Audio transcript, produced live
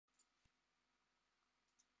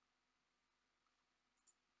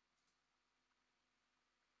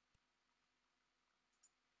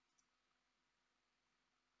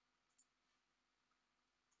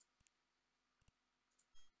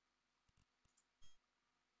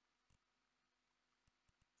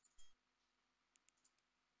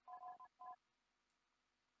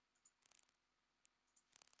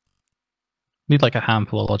Need like a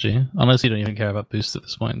handful of logi. Unless you don't even care about boost at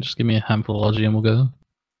this point, just give me a handful of logi and we'll go.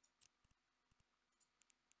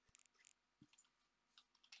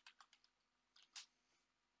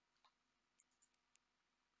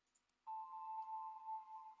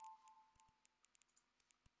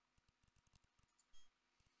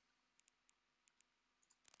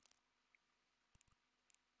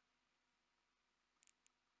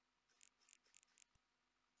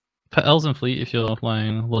 Put L's in fleet if you're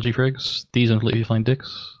flying logi frigs. D's in fleet if you're flying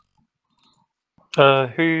dicks.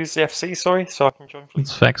 Who's the FC? Sorry, so I can join. Fleet.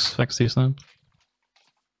 It's Vex Tsnipe.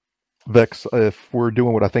 Vex, if we're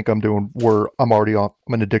doing what I think I'm doing, I'm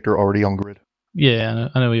an addictor already on grid. Yeah,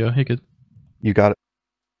 I know where you are. You're good. You got it.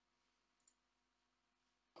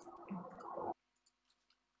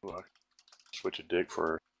 Switch a dick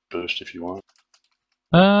for boost if you want.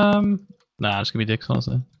 Nah, it's gonna be dicks,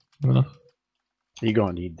 honestly. Fair enough. You're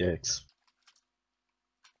gonna need dicks.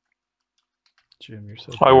 Jim, you're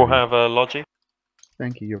so I will pretty. have a logi.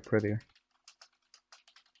 Thank you, you're prettier.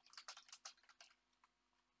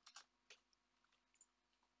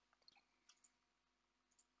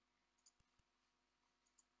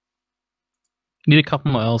 Need a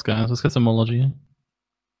couple more L's, guys. Let's get some more logi.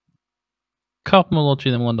 Couple more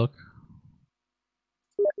logi, then one dock.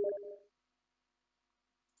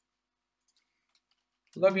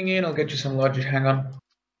 Logging in, I'll get you some logic. Hang on.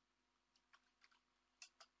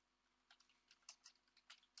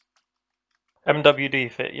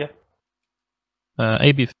 MWD fit, yeah.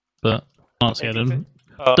 AB fit, but honestly, AB I don't.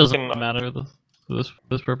 fit? Doesn't matter for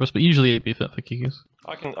this purpose, but usually AB fit for Kikis.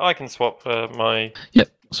 I can swap my. Yep,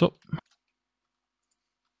 swap.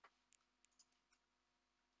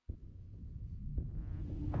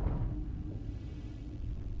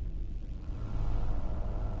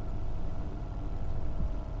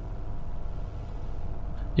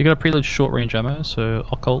 You gotta preload short range ammo, so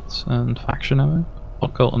occult and faction ammo.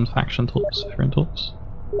 Occult and faction torps, if you're in torps.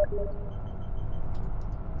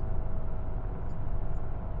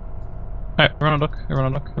 Alright, everyone on dock, everyone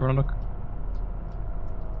on dock, everyone on dock.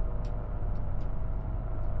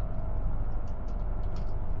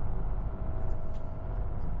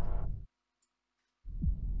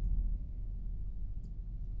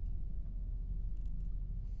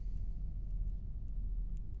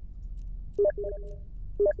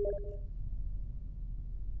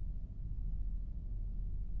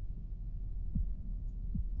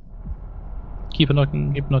 Keep it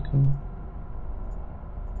knocking, keep knocking.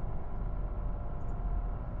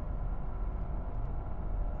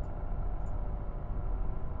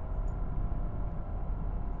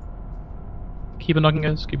 Keep it knocking,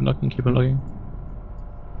 guys, keep it knocking, keep it knocking.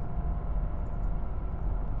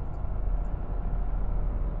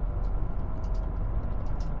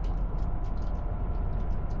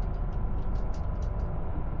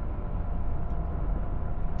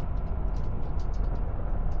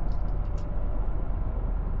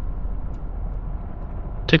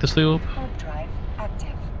 Take the sleeve up. Warp drive active.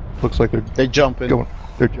 Looks like They jump in.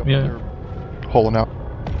 they're jumping. Yeah. They're holing out.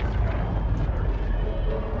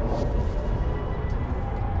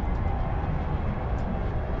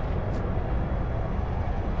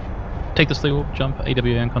 Take the sleeve up, jump,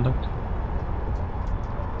 AWA and contact.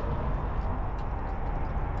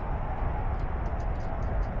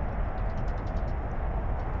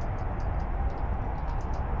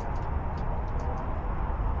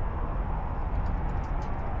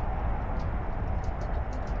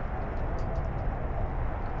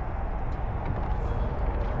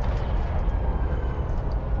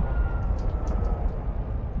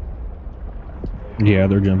 Yeah,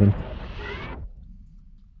 they're jumping.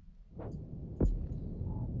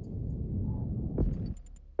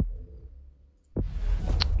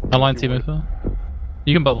 Align team info.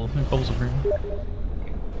 You can bubble. Bubbles are free.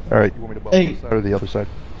 Alright, you want me to bubble Hey. this side or the other side?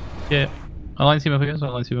 Yeah. Align team info, guys.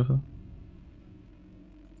 Align team info.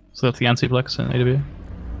 So that's the anti-plex and AWA.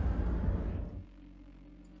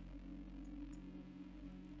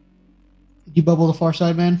 Did you bubble the far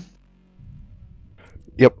side, man?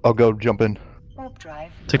 Yep, I'll go jump in. Warp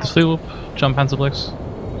drive. Take the sleeve up, jump anti-plex.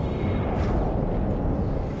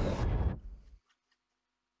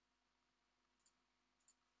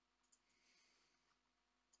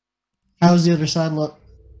 How's the other side look?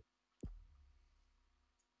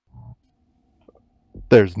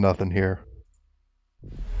 There's nothing here.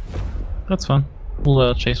 That's fine.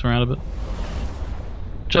 We'll chase around a bit.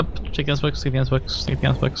 Jump, take the anti-plex, take the anti-plex, take the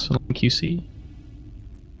anti-plex, and QC.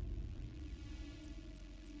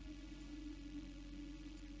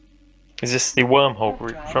 Is this the wormhole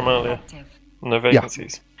group from earlier? Active. No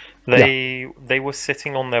vacancies. They were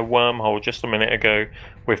sitting on their wormhole just a minute ago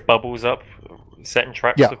with bubbles up, setting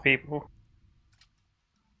traps Yeah. for people.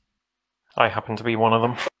 I happen to be one of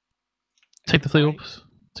them. Take the fleet up.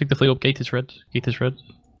 Take the fleet up. Gate is red. Gate is red.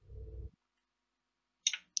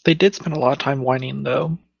 They did spend a lot of time whining,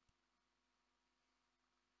 though.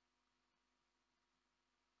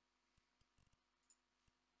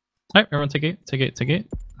 Alright, everyone take gate. Take gate. Take gate.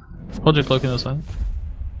 Hold your cloak in the side.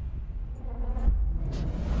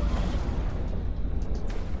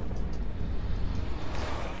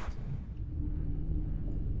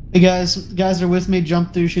 Hey guys are with me,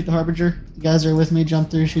 jump through, shoot the Harbinger. You guys are with me,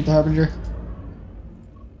 jump through, shoot the Harbinger.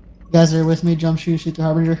 You guys are with me, jump, shoot the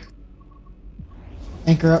Harbinger.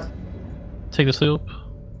 Anchor up. Take the fleet up.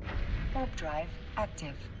 Warp drive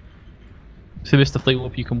active. If you miss the fleet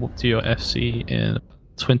warp, you can warp to your FC in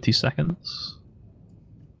 20 seconds.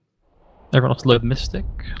 Everyone else load Mystic.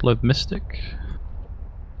 Load Mystic.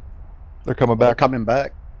 They're coming They're back. coming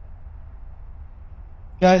back.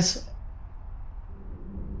 Guys,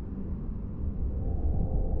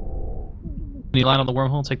 When you land on the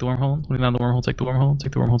wormhole, take the wormhole. When you land on the wormhole, take the wormhole.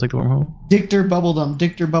 Take the wormhole, take the wormhole. Dictor bubbled them,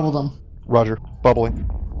 Dictor bubbled them. Roger. Bubbling.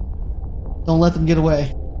 Don't let them get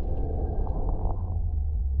away.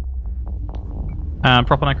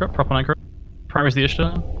 Prop on anchor up, prop on anchor up. Primary's the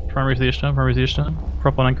Ishtar. Primary's the Ishtar, primary's the Ishtar.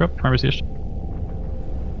 Prop on anchor up, primary's the Ishtar.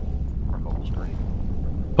 Bubbles green.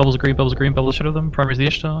 Bubbles are green, bubbles are green, bubbles shadow them. Primary's the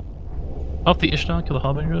Ishtar. Off the Ishtar, kill the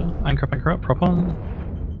Harbinger. Anchor up, prop on.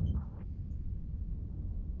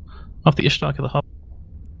 Off the Ishtar, kill the Harbinger.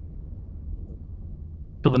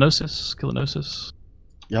 Kill the Gnosis, kill the Gnosis.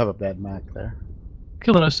 You have a bad Mac there.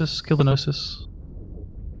 Kill the Gnosis, kill the Gnosis.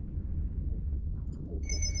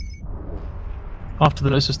 After the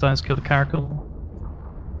Gnosis dies, kill the Caracal.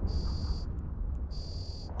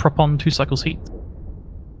 Prop on 2 cycles heat.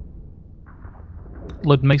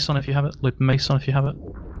 Load Mason if you have it, load Mason if you have it.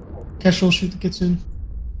 Kestrel, shoot the Kitsune.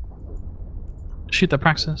 Shoot the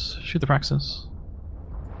Praxis, shoot the Praxis.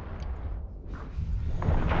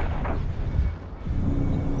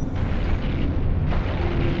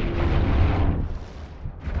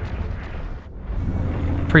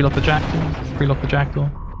 Prelock the Jackdaw, prelock the Jackdaw.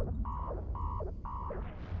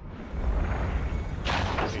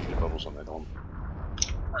 I need to get bubbles on that one.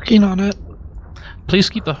 Working on it. Please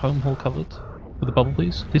keep the home hall covered with the bubble,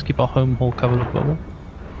 please. Please keep our home hall covered with the bubble.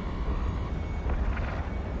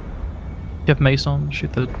 If you have Mason,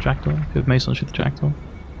 shoot the Jackdaw. If you have Mason, shoot the Jackdaw.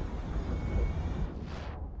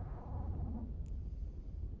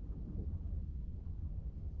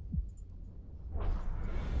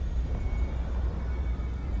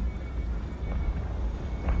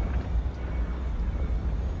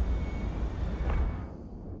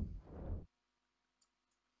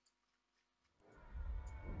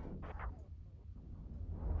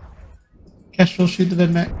 Kestrel, shoot the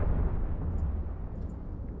Vedmek.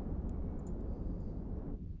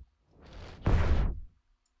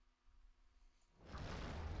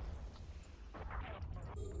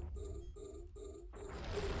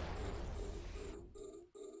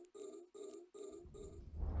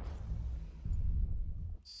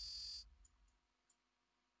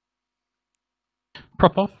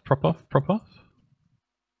 Prop off, prop off, prop off.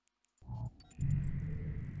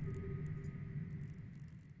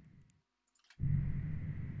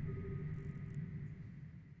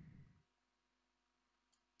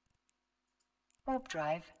 Warp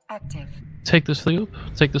drive active. Take this fleet up,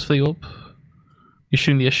 take this fleet up. You're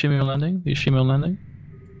shooting the Ishimio landing, the Ishimio landing.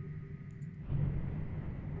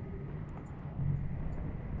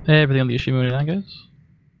 Everything on the Ishimio landing goes.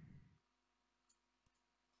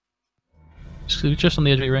 Just on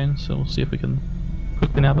the edge of your range, so we'll see if we can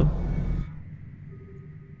quickly nab them.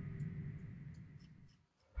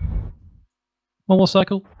 One more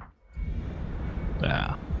cycle.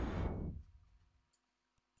 Yeah.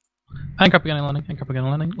 Anchor up again and landing, anchor up again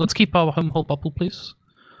and landing. Let's keep our home hole bubble, please.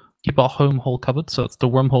 Keep our home hole covered, so it's the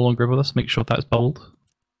wormhole on grid with us. Make sure that is bubbled.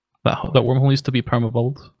 That wormhole needs to be perma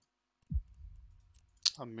bubbled.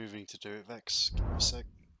 I'm moving to do it, Vex. Give me a sec.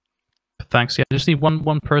 Thanks, yeah. I just need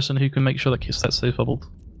one person who can make sure that stays bubbled.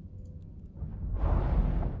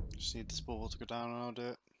 Just need this bubble to go down and I'll do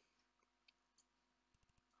it.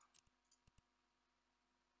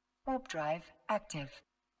 Warp drive active.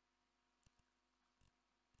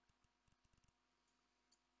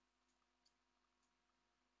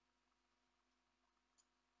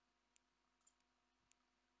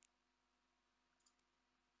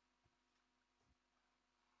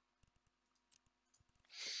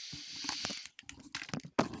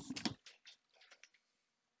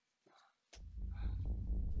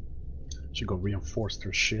 Should go reinforce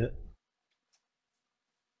their shit.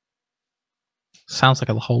 Sounds like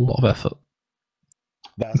a whole lot of effort.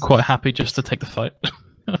 I'm quite happy just to take the fight.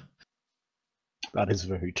 That is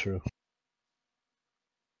very true.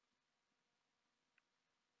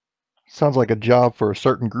 Sounds like a job for a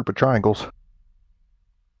certain group of triangles.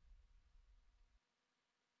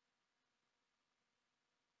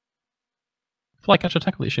 Fly catch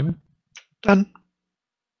attack the Ishimi. Done.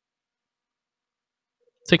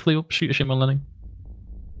 Take fleet up, shoot Ishimi on landing.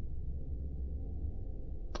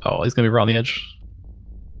 Oh, he's gonna be right on the edge.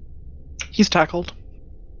 He's tackled.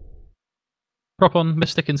 Prop on,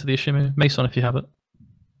 Mystic into the Ishimi. Mace on if you have it.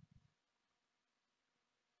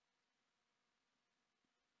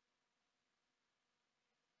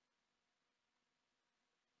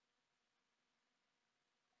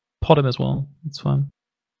 Pot him as well. It's fine.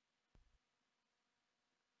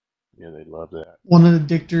 Yeah, they love that. One of the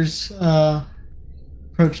dictors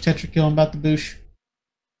approached Tetrakill and about the boosh.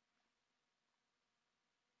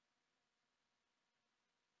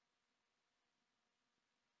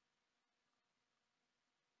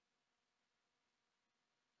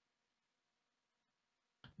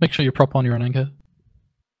 Make sure you prop on your own anchor.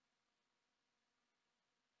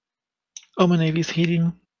 Oh, my navy's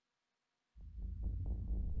heating.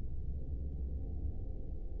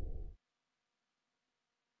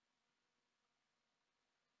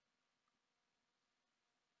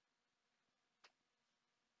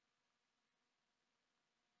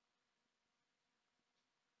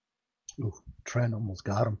 Ooh, Trent almost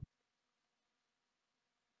got him.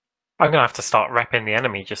 I'm gonna have to start repping the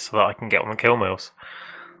enemy just so that I can get on the kill mills.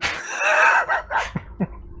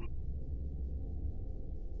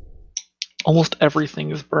 Almost everything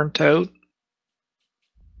is burnt out.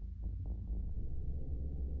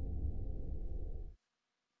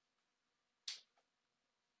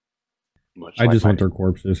 Much I like just my- want their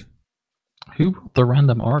corpses. Who brought the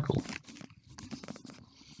random oracle?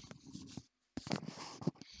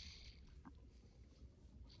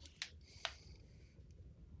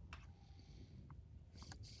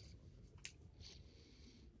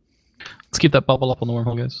 Let's keep that bubble up on the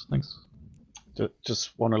wormhole, guys. Thanks.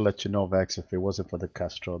 Just want to let you know, Vex, if it wasn't for the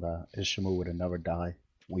Castro, that Ishimu would have never died.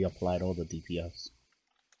 We applied all the DPS.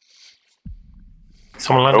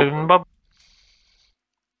 Someone landed in the bubble.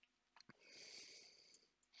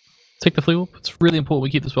 Take the fleet up. It's really important we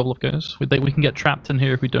keep this bubble up, guys. We can get trapped in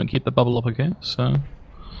here if we don't keep the bubble up, okay? So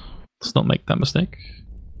let's not make that mistake.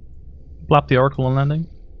 Blap the oracle on landing.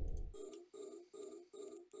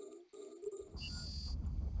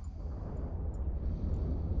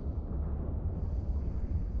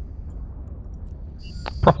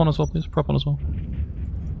 Prop on as well, please. Prop on as well.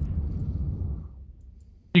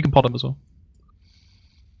 You can pot him as well.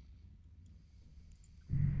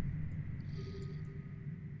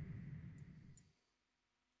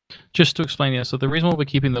 Just to explain, yeah, so the reason why we're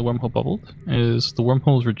keeping the wormhole bubbled is the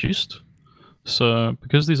wormhole is reduced. So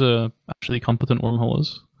because these are actually competent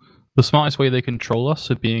wormholers, the smartest way they control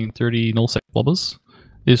us at being 30 nullsec blobbers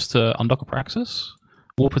is to undock a praxis,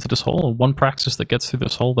 warp it to this hole, and one praxis that gets through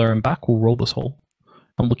this hole there and back will roll this hole.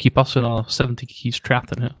 And will keep us in our 70 keys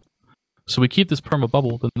trapped in here. So we keep this perma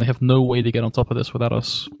bubble, then they have no way to get on top of this without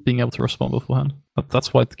us being able to respond beforehand.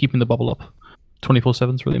 That's why keeping the bubble up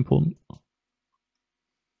 24/7 is really important.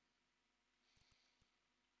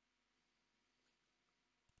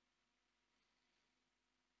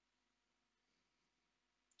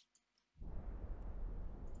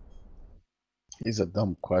 It's a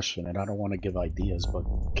dumb question, and I don't want to give ideas, but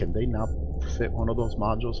can they not fit one of those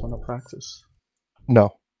modules on the practice?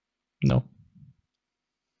 No. No.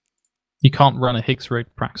 You can't run a Higgs rig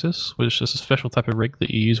praxis, which is a special type of rig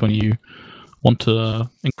that you use when you want to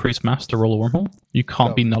increase mass to roll a wormhole. You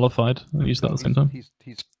can't be nullified and use that at the same time.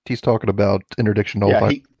 He's talking about interdiction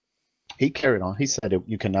nullified. Yeah, he carried on. He said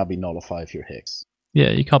you cannot be nullified if you're Higgs.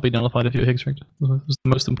 Yeah, you can't be nullified if you're Higgs rigged. That's the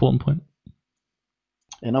most important point.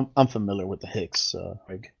 And I'm familiar with the Higgs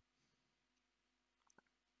rig.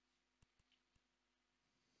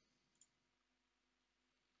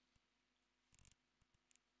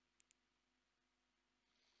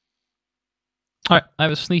 Alright, I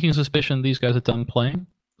have a sneaking suspicion these guys are done playing.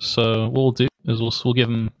 So what we'll do is we'll give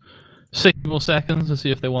them 6 more seconds to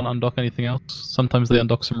see if they want to undock anything else. Sometimes they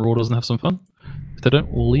undock some Marauders and have some fun. If they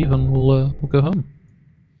don't, we'll leave and we'll go home.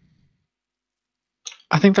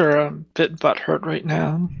 I think they're a bit butthurt right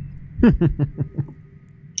now.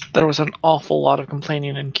 There was an awful lot of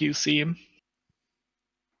complaining in QC.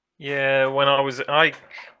 Yeah, when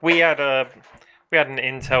we had an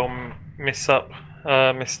intel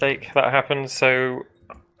mistake that happened. So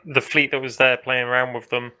the fleet that was there playing around with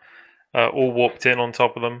them all warped in on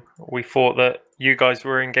top of them. We thought that you guys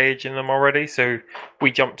were engaging them already, so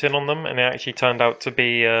we jumped in on them, and it actually turned out to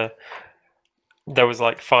be there was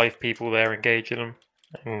like 5 people there engaging them,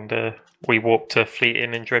 and we warped to fleet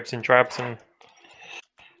in dribs and drabs, and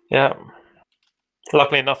yeah.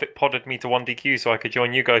 Luckily enough, it podded me to 1DQ so I could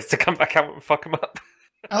join you guys to come back out and fuck them up.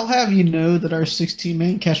 I'll have you know that our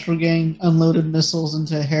 16-man Kestrel gang unloaded missiles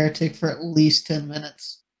into a heretic for at least 10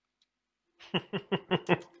 minutes.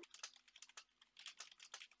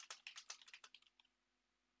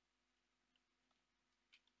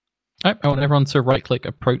 Alright, I want everyone to right-click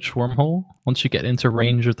approach wormhole. Once you get into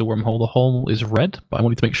range of the wormhole, the hole is red, but I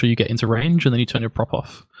want you to make sure you get into range and then you turn your prop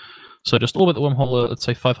off. So just orbit the wormhole at, let's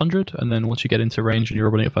say, 500, and then once you get into range and you're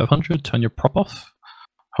orbiting at 500, turn your prop off.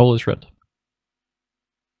 Hole is red.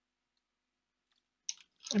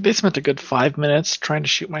 I basically spent a good 5 minutes trying to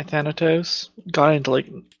shoot my Thanatos. Got into like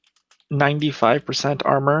 95%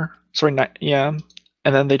 armor. Sorry, yeah.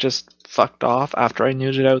 And then they just fucked off after I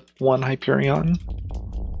neutered out one Hyperion.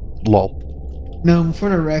 Lol. No, for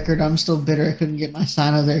the record, I'm still bitter I couldn't get my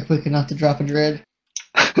Sino there quick enough to drop a dread.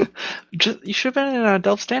 You should have been in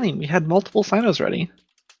Delft Standing. We had multiple Sinos ready.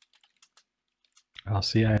 I'll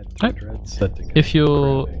see. I had 3 dreads set to go.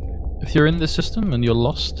 If you're in this system and you're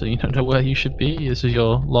lost and you don't know where you should be, this is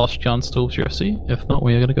your last chance to orb your FC. If not,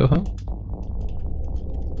 we are going to go home.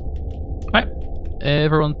 Alright,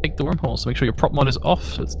 everyone take the wormhole. So make sure your prop mod is off,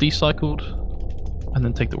 so it's decycled, and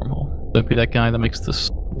then take the wormhole. Don't be that guy that makes this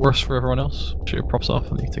worse for everyone else. Make sure your prop's off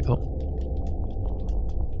and then you take the hole.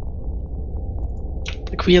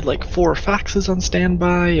 Like we had like 4 faxes on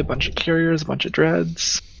standby, a bunch of carriers, a bunch of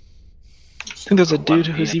dreads. I think there's a dude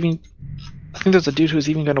who's even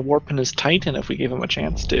going to warp in his Titan if we gave him a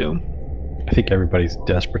chance to. I think everybody's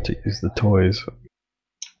desperate to use the toys.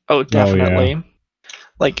 Oh, definitely. Oh, yeah.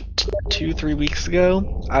 Like 2-3 weeks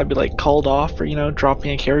ago, I'd be like called off for,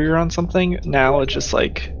 dropping a carrier on something. Now it's just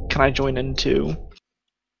like, can I join in too?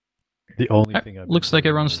 The only thing I've looks like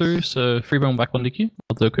it runs through, so freeborn back 1DQ.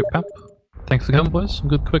 I'll do a quick pap. Thanks for coming, boys. Some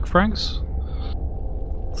good quick frags.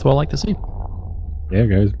 That's what I like to see. Yeah,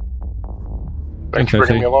 guys. Thanks for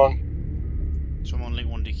bringing me along. Someone link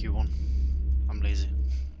 1DQ1. I'm lazy.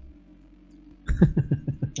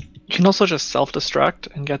 You can also just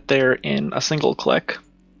self-destruct and get there in a single click.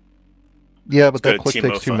 Yeah, but that click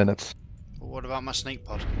takes 2 minutes. But what about my snake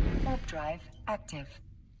pod? Warp drive active.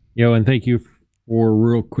 Yo, and thank you for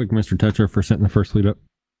real quick, Mr. Tetra, for setting the first fleet up.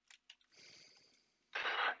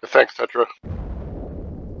 Thanks, Tetra.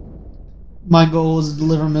 My goal was to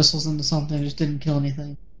deliver missiles into something, I just didn't kill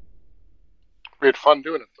anything. We had fun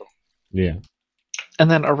doing it, though. Yeah. And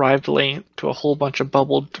then arrived late to a whole bunch of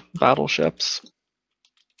bubbled battleships.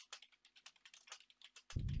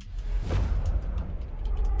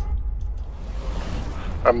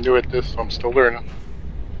 I'm new at this, so I'm still learning.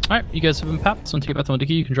 Alright, you guys have been papped, so once you get back to 1DQ,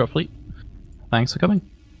 you can drop fleet. Thanks for coming.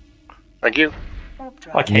 Thank you.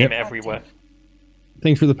 I came everywhere.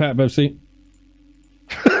 Thanks for the pat, Betsy.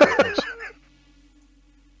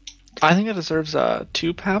 I think it deserves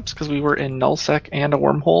 2 paps because we were in nullsec and a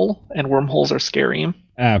wormhole, and wormholes are scary.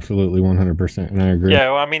 Absolutely, 100%, and I agree. Yeah,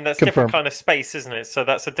 well, I mean, that's Confirm. different kind of space, isn't it? So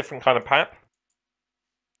that's a different kind of pap.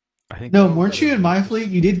 I think No, weren't you in my fleet?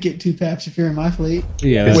 You did get 2 paps if you're in my fleet.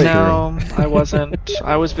 Yeah, that's No, I wasn't.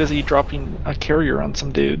 I was busy dropping a carrier on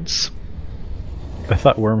some dudes. I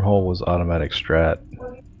thought wormhole was automatic strat.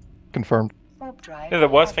 Confirmed. Yeah, the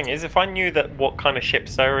worst thing is, if I knew that what kind of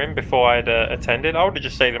ships they were in before I'd attended, I would have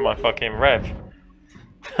just stayed in my fucking rev.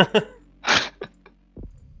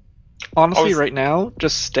 Honestly, right now,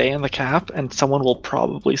 just stay in the cap, and someone will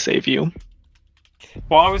probably save you.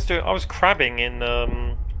 Well, I was crabbing in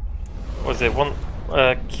what was it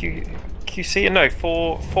QC? No,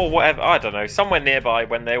 for whatever, I don't know, somewhere nearby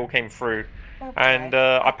when they all came through, and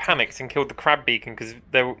I panicked and killed the crab beacon because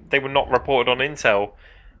they were not reported on intel.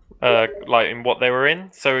 Like in what they were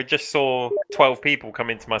in, so it just saw 12 people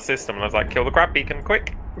come into my system, and I was like, "Kill the crab beacon,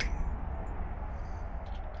 quick!"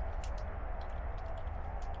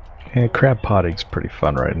 Yeah, crab potting's pretty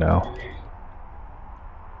fun right now.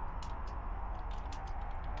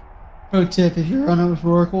 Pro tip, if you're running with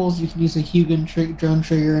oracles, you can use a Hugin drone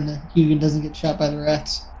trigger and the Hugin doesn't get shot by the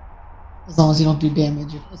rats. As long as you don't do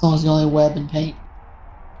damage, as long as you only web and paint.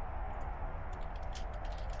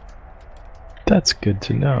 That's good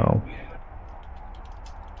to know.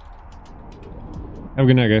 Have a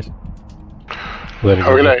good night, guys. Have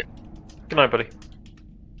a good night. Good night, buddy.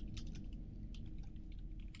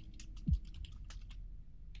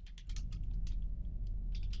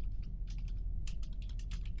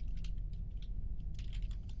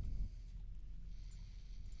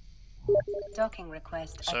 Docking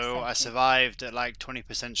request So accepted. I survived at like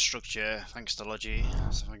 20% structure thanks to Logi,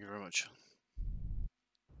 so thank you very much.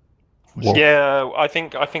 Whoa. Yeah, I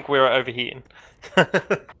think we were overheating. I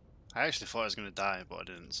actually thought I was going to die, but I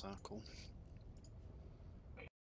didn't, so cool.